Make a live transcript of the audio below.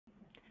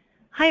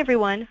Hi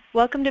everyone,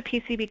 welcome to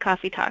PCB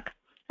Coffee Talk.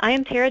 I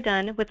am Tara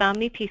Dunn with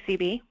Omni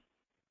PCB.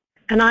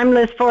 And I'm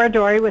Liz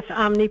Foradori with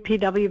Omni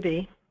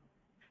PWB.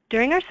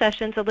 During our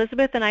sessions,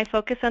 Elizabeth and I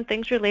focus on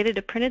things related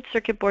to printed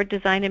circuit board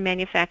design and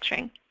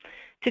manufacturing.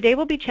 Today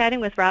we'll be chatting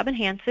with Robin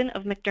Hansen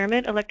of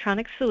McDermott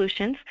Electronic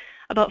Solutions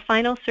about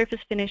final surface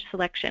finish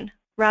selection.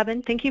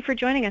 Robin, thank you for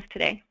joining us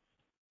today.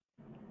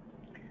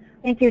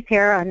 Thank you,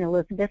 Tara and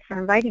Elizabeth, for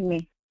inviting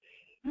me.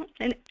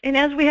 And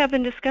as we have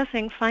been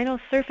discussing, final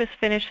surface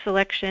finish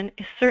selection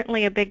is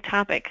certainly a big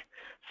topic.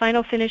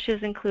 Final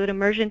finishes include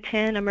immersion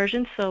tin,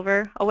 immersion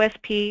silver,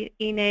 OSP,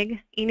 ENIG,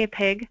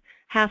 ENIPIG,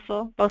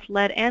 Hassel, both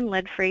lead and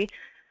lead-free,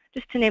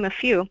 just to name a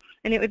few.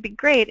 And it would be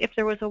great if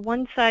there was a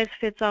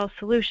one-size-fits-all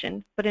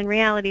solution, but in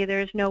reality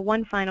there is no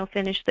one final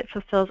finish that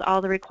fulfills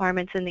all the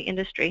requirements in the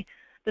industry.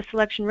 The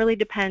selection really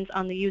depends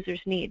on the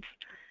user's needs.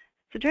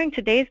 So during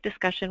today's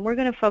discussion, we're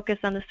going to focus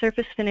on the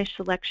surface finish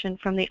selection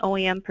from the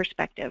OEM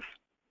perspective.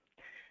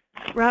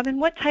 Robin,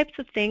 what types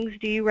of things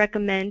do you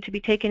recommend to be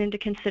taken into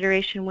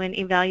consideration when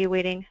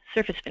evaluating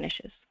surface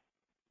finishes?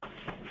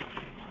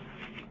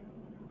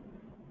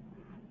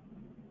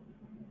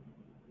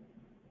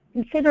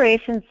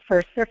 Considerations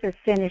for surface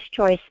finish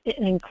choice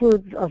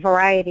includes a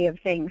variety of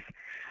things,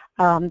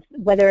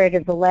 whether it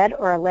is a lead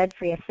or a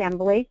lead-free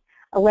assembly.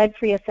 A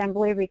lead-free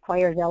assembly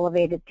requires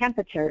elevated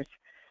temperatures.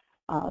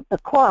 The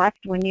cost,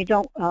 when you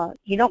don't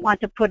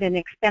want to put an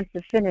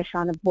expensive finish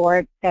on a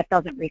board that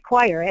doesn't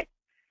require it.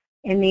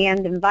 In the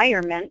end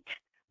environment,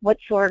 what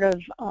sort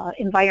of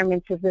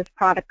environments is this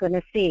product going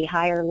to see?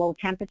 High or low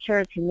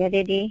temperatures,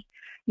 humidity?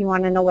 You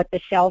want to know what the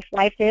shelf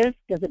life is.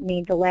 Does it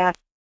need to last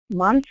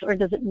months or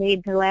does it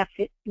need to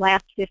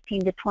last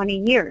 15 to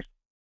 20 years?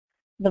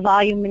 The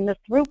volume and the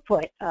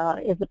throughput.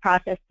 Is the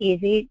process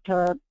easy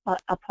to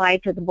apply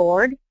to the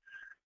board?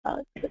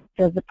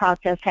 Does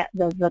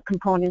the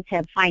components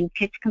have fine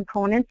pitch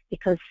components,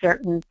 because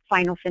certain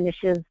final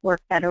finishes work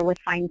better with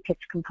fine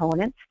pitch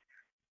components?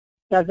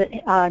 Does it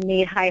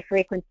need high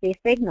frequency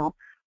signal?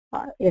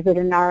 Is it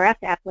an RF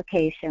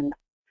application?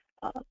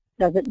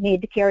 Does it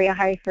need to carry a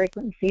high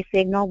frequency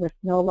signal with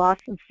no loss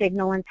of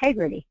signal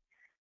integrity?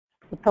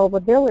 The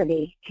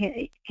probability,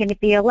 can it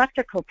be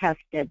electrical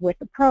tested with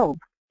a probe?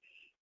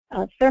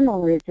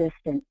 Thermal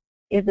resistant.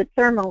 Is it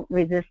thermal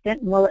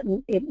resistant?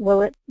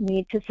 Will it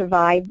need to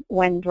survive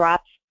when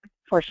drops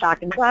for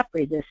shock and drop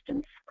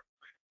resistance?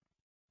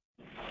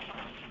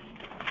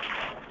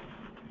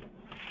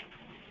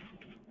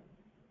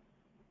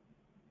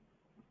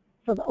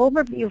 So the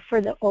overview for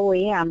the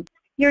OEM,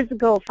 years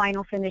ago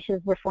final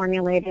finishes were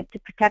formulated to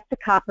protect the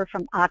copper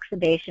from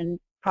oxidation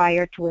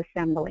prior to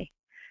assembly.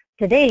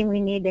 Today we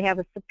need to have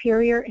a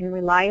superior and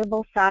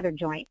reliable solder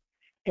joint.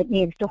 It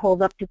needs to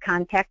hold up to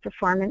contact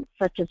performance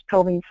such as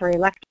probing for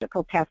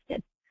electrical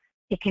tested.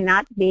 It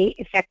cannot be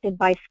affected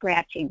by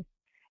scratching.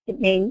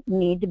 It may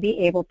need to be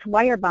able to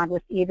wire bond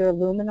with either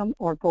aluminum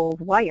or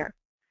gold wire.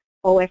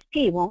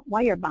 OSP won't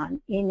wire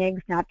bond.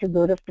 ENIG's not too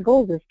good if the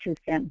gold is too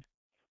thin.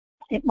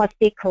 It must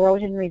be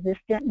corrosion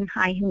resistant in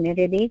high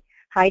humidity,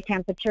 high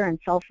temperature, and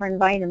sulfur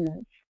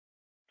environments.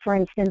 For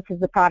instance, is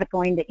the product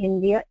going to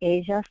India,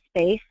 Asia,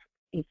 space,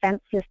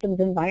 defense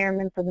systems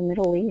environments of the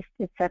Middle East,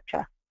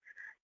 etc.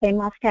 They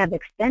must have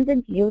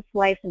extended use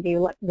life and be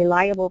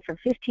reliable for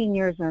 15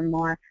 years or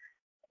more.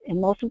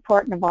 And most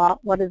important of all,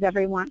 what does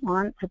everyone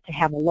want? To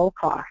have a low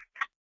cost.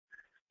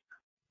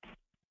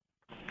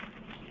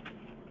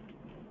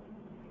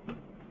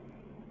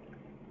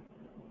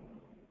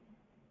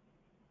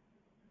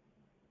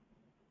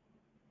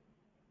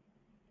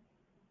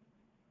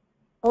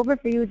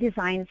 Overview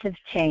designs have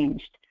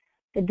changed.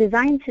 The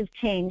designs have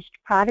changed.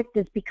 Product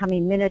is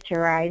becoming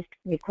miniaturized,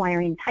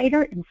 requiring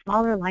tighter and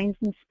smaller lines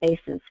and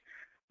spaces.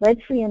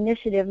 Lead-free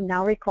initiative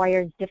now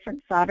requires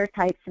different solder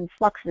types and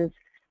fluxes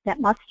that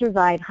must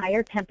survive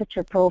higher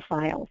temperature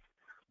profiles.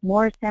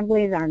 More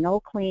assemblies are no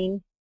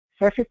clean.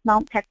 Surface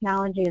mount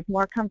technology is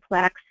more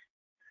complex,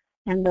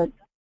 and the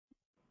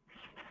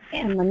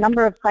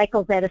number of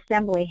cycles at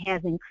assembly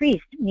has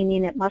increased,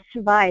 meaning it must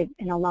survive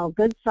and allow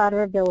good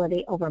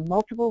solderability over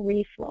multiple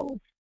reflows.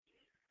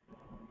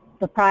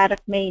 The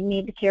product may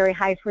need to carry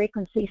high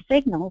frequency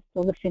signals,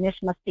 so the finish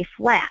must be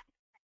flat.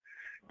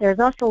 There's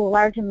also a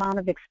large amount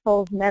of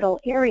exposed metal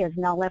areas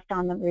now left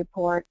on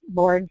the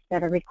boards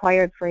that are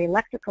required for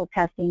electrical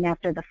testing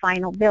after the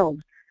final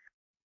build.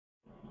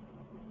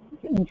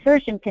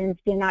 Insertion pins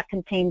do not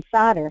contain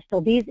solder, so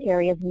these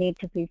areas need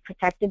to be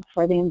protected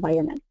for the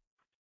environment.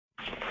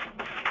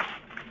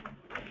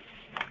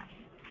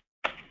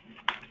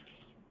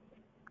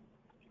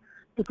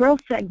 The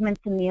growth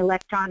segments in the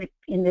electronic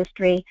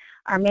industry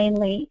are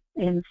mainly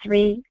in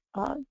three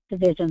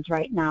divisions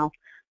right now.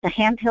 The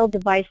handheld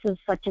devices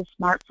such as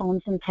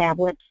smartphones and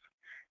tablets,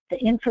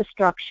 the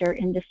infrastructure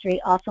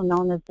industry, also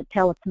known as the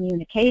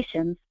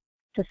telecommunications,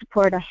 to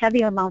support a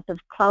heavy amount of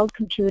cloud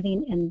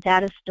computing and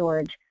data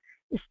storage,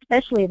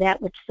 especially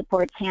that which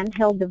supports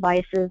handheld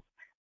devices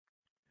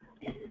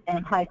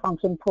and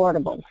high-function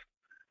portables.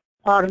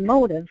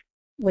 Automotive,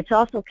 which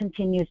also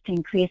continues to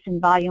increase in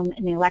volume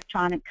and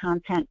electronic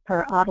content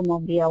per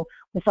automobile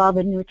with all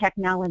the new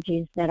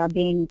technologies that are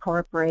being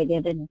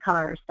incorporated in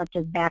cars, such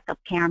as backup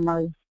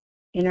cameras,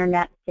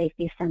 internet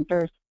safety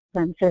sensors,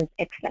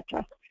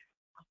 etc.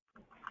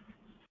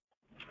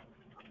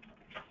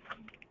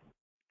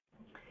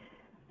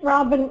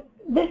 Robin,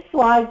 this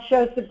slide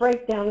shows the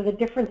breakdown of the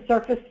different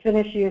surface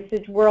finish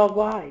usage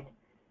worldwide.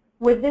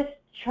 Would this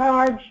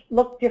charge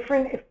look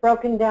different if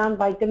broken down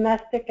by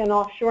domestic and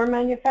offshore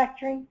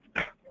manufacturing?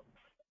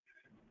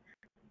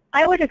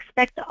 I would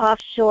expect the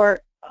offshore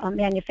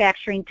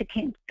manufacturing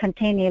to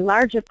contain a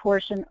larger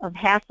portion of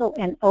Hassel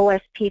and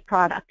OSP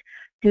product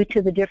due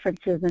to the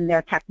differences in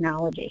their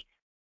technology.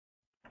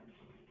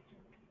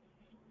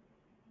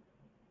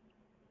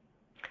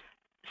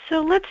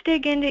 So let's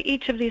dig into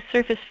each of these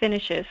surface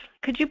finishes.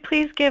 Could you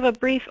please give a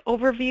brief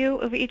overview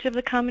of each of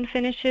the common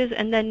finishes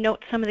and then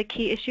note some of the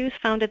key issues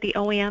found at the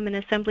OEM and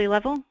assembly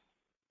level?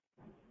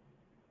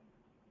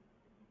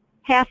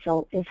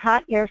 Hassel is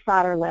hot air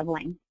solder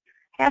leveling.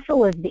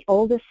 Hassel is the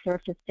oldest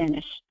surface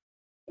finish.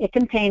 It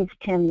contains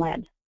tin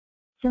lead.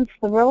 Since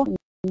the Roe and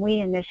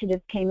We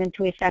initiative came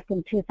into effect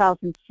in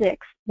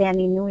 2006,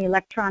 banning new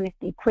electronic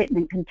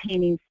equipment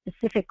containing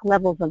specific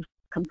levels of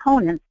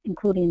components,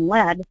 including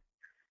lead,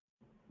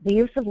 the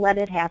use of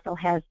leaded Hassel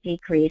has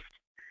decreased,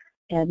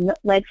 and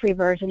lead-free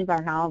versions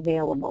are now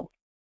available.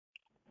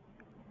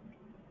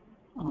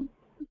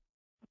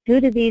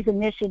 Due to these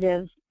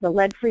initiatives, the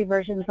lead-free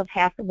versions of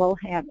Hassel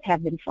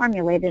have been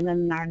formulated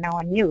and are now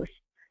in use.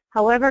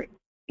 However,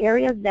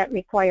 areas that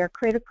require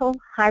critical,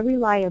 high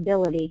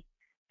reliability,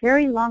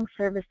 very long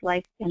service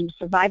life, and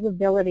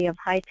survivability of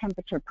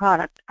high-temperature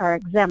product are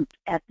exempt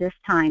at this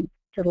time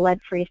to the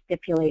lead-free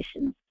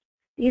stipulations.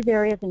 These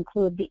areas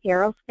include the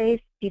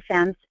aerospace,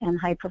 defense, and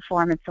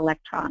high-performance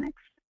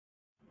electronics.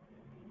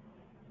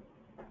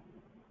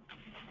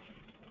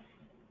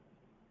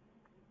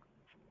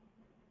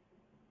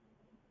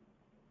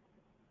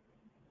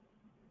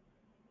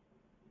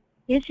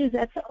 Issues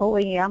at the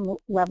OEM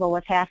level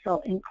with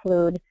Hassel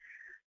include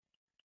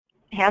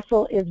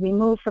Hassel is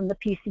removed from the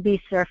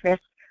PCB surface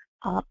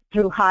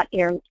through hot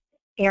air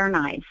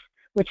knives,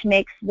 which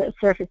makes the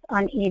surface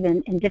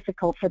uneven and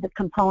difficult for the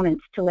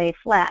components to lay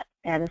flat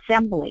at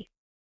assembly.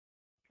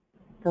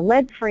 The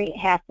lead-free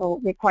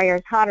Hassel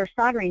requires hotter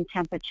soldering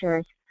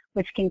temperatures,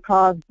 which can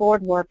cause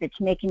board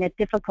warpage, making it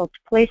difficult to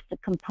place the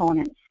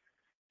components.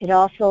 It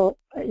also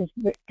is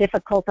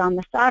difficult on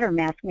the solder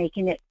mask,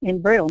 making it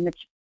embrittle,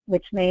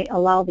 which may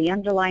allow the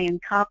underlying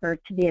copper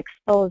to be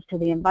exposed to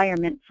the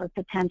environment for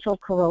potential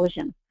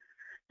corrosion.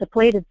 The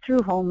plated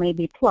through hole may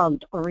be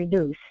plugged or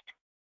reduced.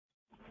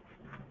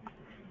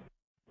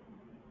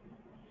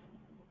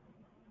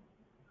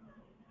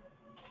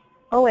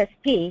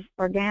 OSP,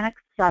 Organic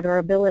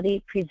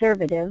Solderability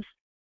Preservative,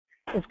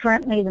 is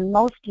currently the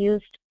most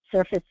used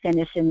surface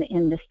finish in the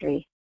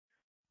industry.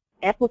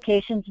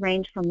 Applications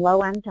range from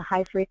low-end to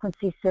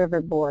high-frequency server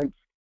boards.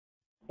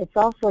 It's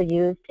also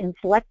used in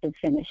selective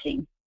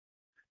finishing.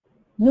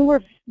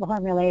 Newer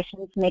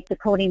formulations make the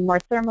coating more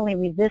thermally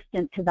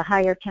resistant to the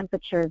higher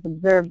temperatures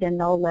observed in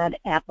no-lead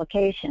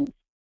applications.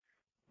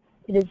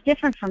 It is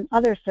different from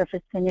other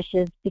surface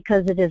finishes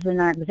because it is an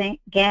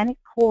organic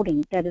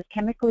coating that is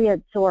chemically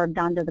absorbed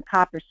onto the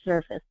copper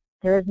surface.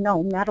 There is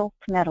no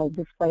metal-to-metal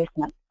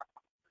displacement.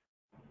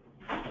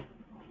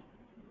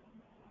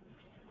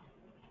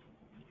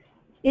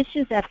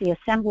 Issues at the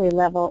assembly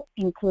level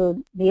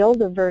include the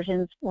older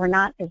versions were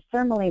not as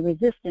thermally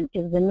resistant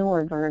as the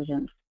newer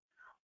versions.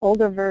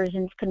 Older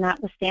versions could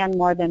not withstand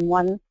more than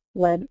one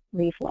lead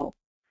reflow.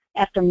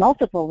 After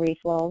multiple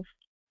reflows,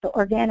 the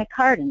organic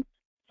hardens,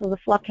 so the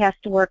flux has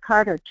to work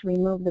harder to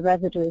remove the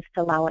residues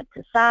to allow it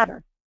to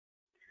solder.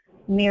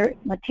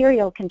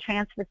 Material can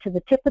transfer to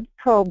the tip of the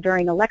probe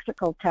during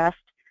electrical test,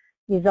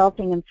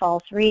 resulting in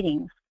false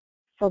readings,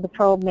 so the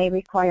probe may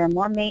require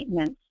more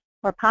maintenance,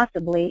 or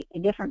possibly a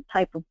different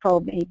type of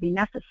probe may be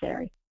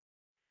necessary.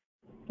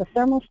 The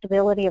thermal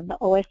stability of the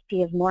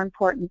OSP is more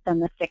important than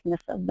the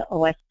thickness of the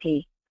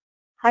OSP.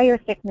 Higher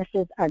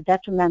thicknesses are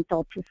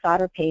detrimental to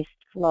solder paste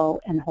flow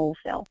and hole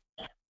fill.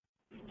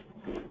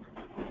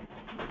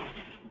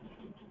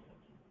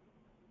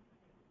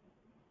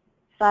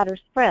 Solder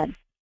spread.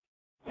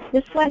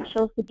 This slide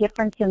shows the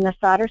difference in the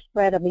solder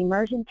spread of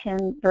immersion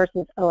tin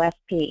versus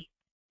OSP.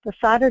 The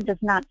solder does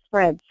not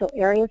spread, so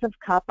areas of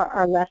copper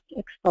are left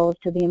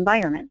exposed to the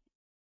environment.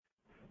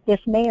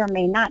 This may or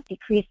may not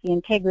decrease the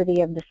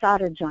integrity of the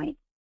solder joint.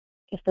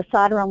 If the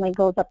solder only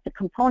goes up the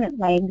component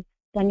leg,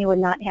 then you would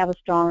not have a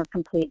strong or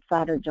complete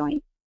solder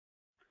joint.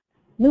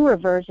 Newer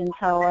versions,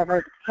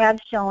 however, have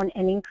shown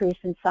an increase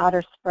in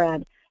solder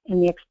spread,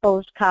 and the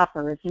exposed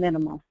copper is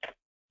minimal.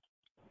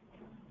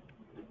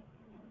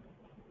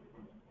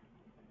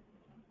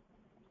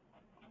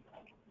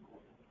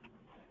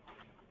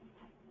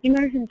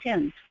 Immersion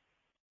tin.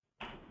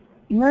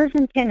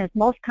 Immersion tin is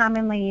most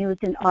commonly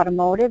used in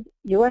automotive,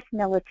 U.S.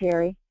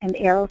 military, and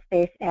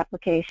aerospace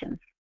applications.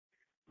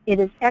 It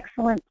is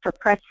excellent for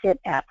press fit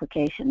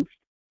applications.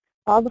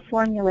 All the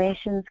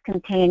formulations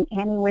contain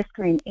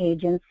anti-whiskering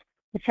agents,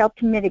 which help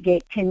to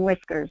mitigate tin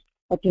whiskers,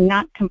 but do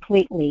not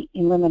completely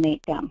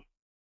eliminate them.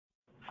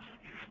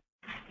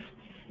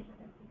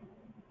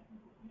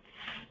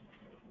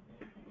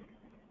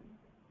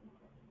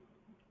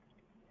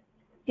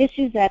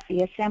 Issues at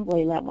the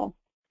assembly level.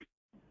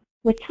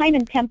 With time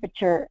and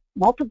temperature,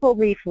 multiple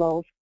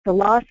reflows, the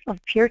loss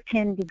of pure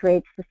tin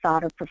degrades the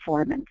solder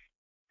performance.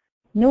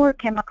 Newer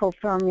chemical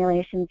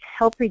formulations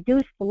help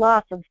reduce the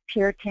loss of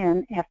pure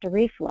tin after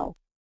reflow.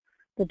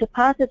 The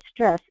deposit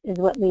stress is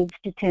what leads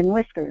to tin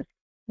whiskers,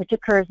 which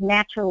occurs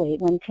naturally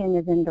when tin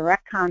is in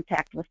direct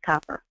contact with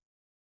copper.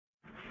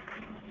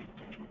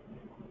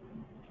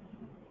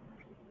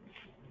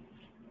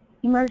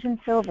 Immersion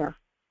silver.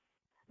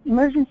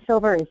 Immersion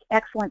silver is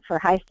excellent for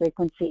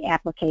high-frequency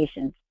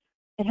applications.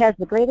 It has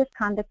the greatest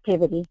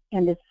conductivity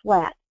and is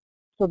flat,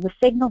 so the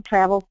signal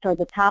travels toward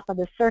the top of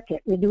the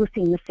circuit,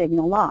 reducing the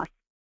signal loss.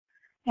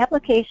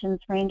 Applications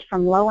range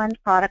from low-end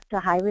product to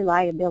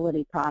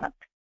high-reliability product.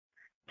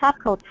 Top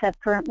coats have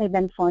currently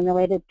been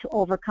formulated to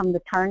overcome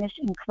the tarnish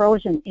and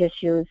corrosion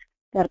issues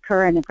that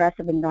occur in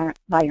aggressive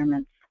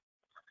environments.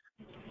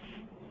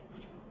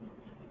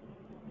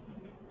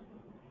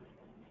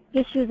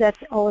 Issues at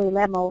the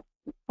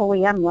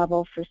OEM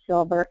level for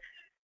silver.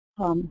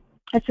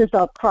 This is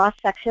a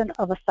cross-section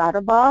of a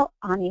solder ball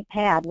on a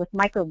pad with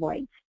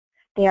microvoids.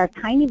 They are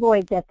tiny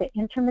voids at the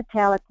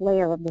intermetallic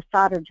layer of the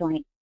solder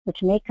joint,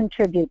 which may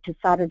contribute to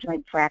solder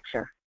joint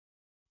fracture.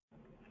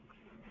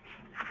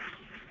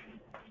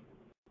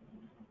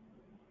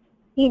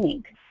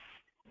 ENIG.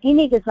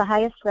 ENIG is the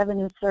highest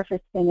revenue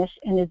surface finish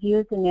and is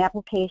used in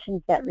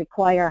applications that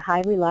require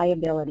high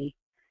reliability.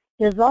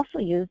 It is also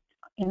used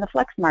in the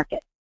flex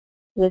market.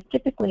 It is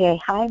typically a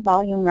high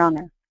volume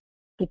runner.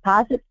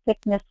 Deposit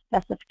thickness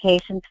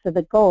specifications for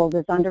the gold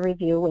is under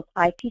review with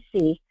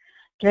IPC,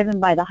 driven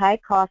by the high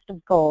cost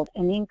of gold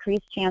and the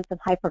increased chance of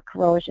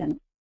hypercorrosion,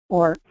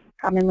 or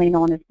commonly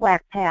known as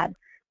black pad,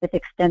 with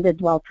extended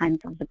dwell times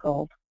of the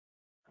gold.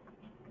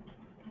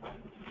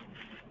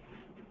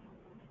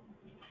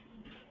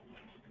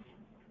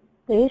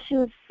 The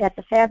issues at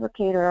the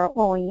fabricator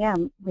or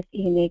OEM with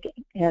ENIG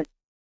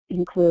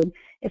include,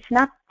 it's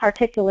not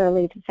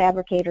particularly the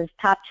fabricator's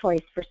top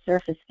choice for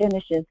surface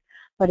finishes,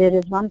 but it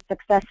is run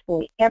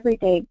successfully every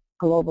day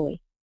globally.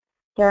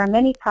 There are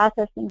many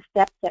processing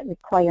steps that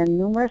require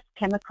numerous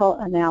chemical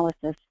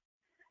analysis.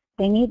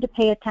 They need to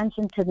pay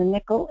attention to the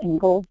nickel and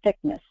gold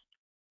thickness.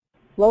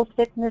 Low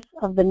thickness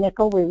of the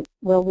nickel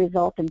will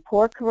result in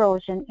poor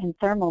corrosion and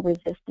thermal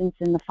resistance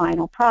in the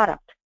final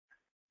product.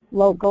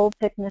 Low gold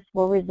thickness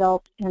will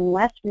result in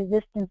less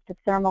resistance to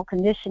thermal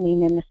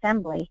conditioning in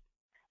assembly,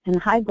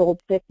 and high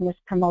gold thickness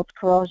promotes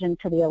corrosion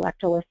to the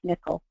electroless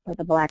nickel or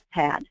the black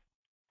pad.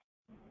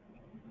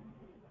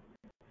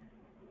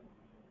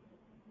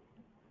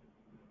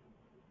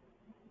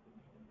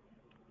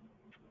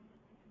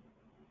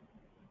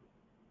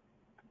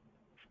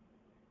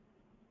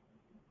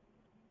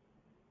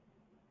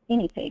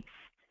 Guinea pigs.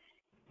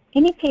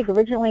 Guinea pig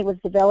originally was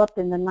developed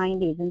in the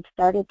 90s and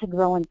started to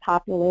grow in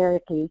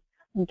popularity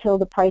until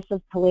the price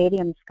of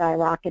palladium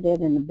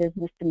skyrocketed and the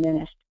business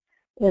diminished.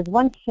 It is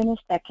one finish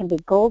that can be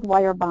gold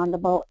wire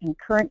bondable, and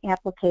current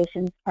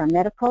applications are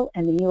medical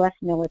and the U.S.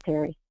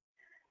 military.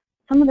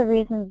 Some of the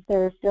reasons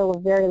there is still a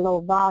very low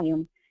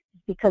volume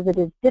is because it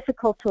is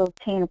difficult to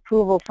obtain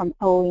approval from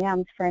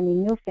OEMs for any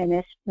new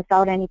finish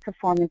without any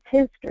performance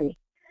history,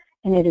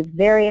 and it is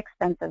very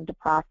expensive to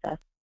process.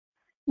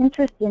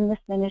 Interest in this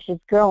finish is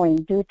growing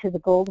due to the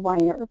gold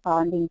wire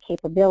bonding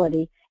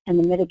capability and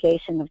the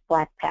mitigation of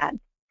black pad.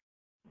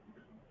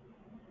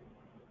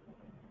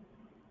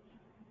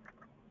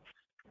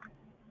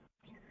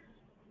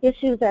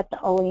 Issues at the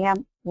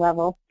OEM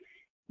level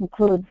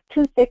include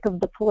too thick of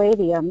the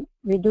palladium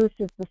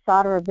reduces the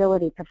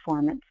solderability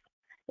performance.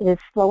 It is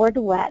slower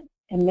to wet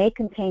and may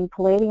contain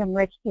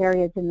palladium-rich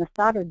areas in the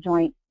solder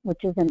joint,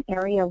 which is an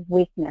area of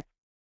weakness.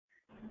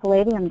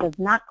 Palladium does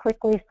not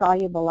quickly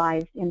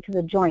solubilize into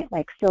the joint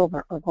like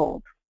silver or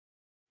gold.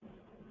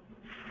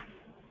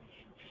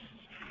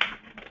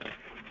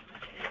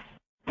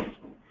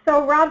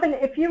 So, Robin,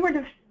 if you were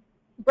to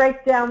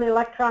break down the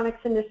electronics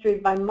industry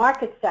by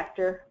market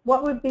sector,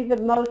 what would be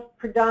the most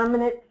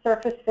predominant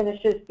surface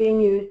finishes being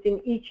used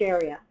in each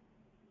area?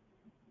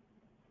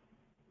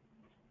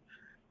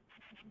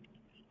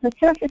 The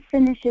surface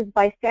finishes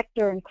by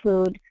sector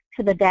include,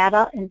 to the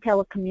data and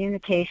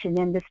telecommunication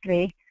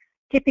industry,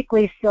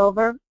 typically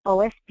silver,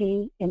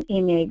 OSP, and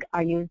ENIG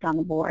are used on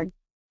the board.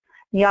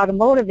 The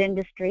automotive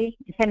industry,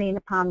 depending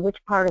upon which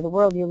part of the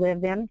world you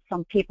live in,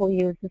 some people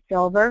use the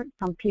silver,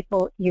 some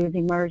people use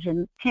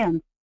immersion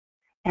tin,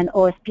 and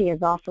OSP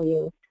is also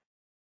used.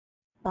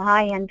 The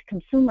high-end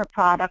consumer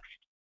products,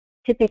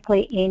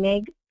 typically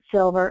ENIG,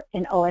 silver,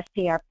 and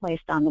OSP are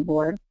placed on the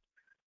board.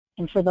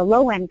 And for the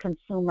low-end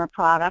consumer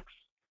products,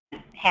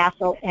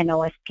 Hassel and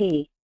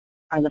OSP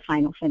are the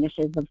final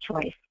finishes of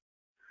choice.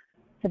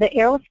 For the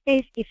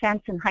aerospace,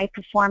 defense, and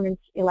high-performance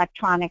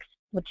electronics,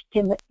 which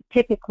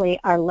typically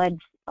are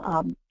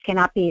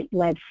cannot be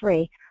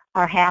lead-free,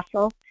 are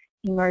Hassel,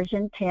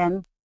 immersion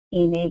tin,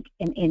 ENIG,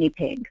 and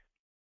ENIPIG.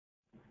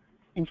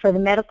 And for the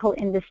medical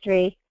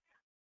industry,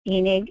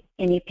 ENIG,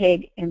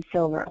 INIPIG, and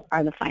silver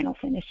are the final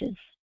finishes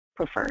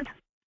preferred.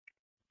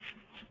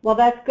 Well,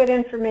 that's good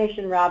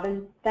information,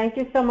 Robin. Thank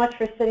you so much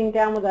for sitting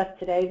down with us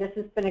today. This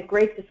has been a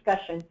great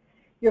discussion.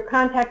 Your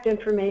contact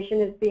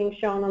information is being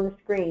shown on the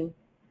screen.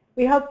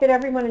 We hope that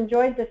everyone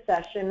enjoyed this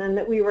session and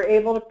that we were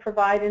able to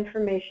provide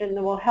information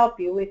that will help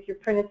you with your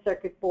printed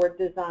circuit board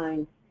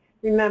designs.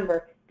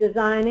 Remember,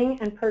 designing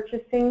and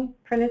purchasing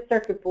printed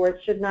circuit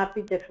boards should not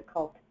be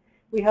difficult.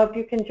 We hope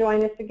you can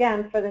join us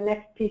again for the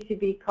next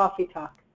PCB Coffee Talk.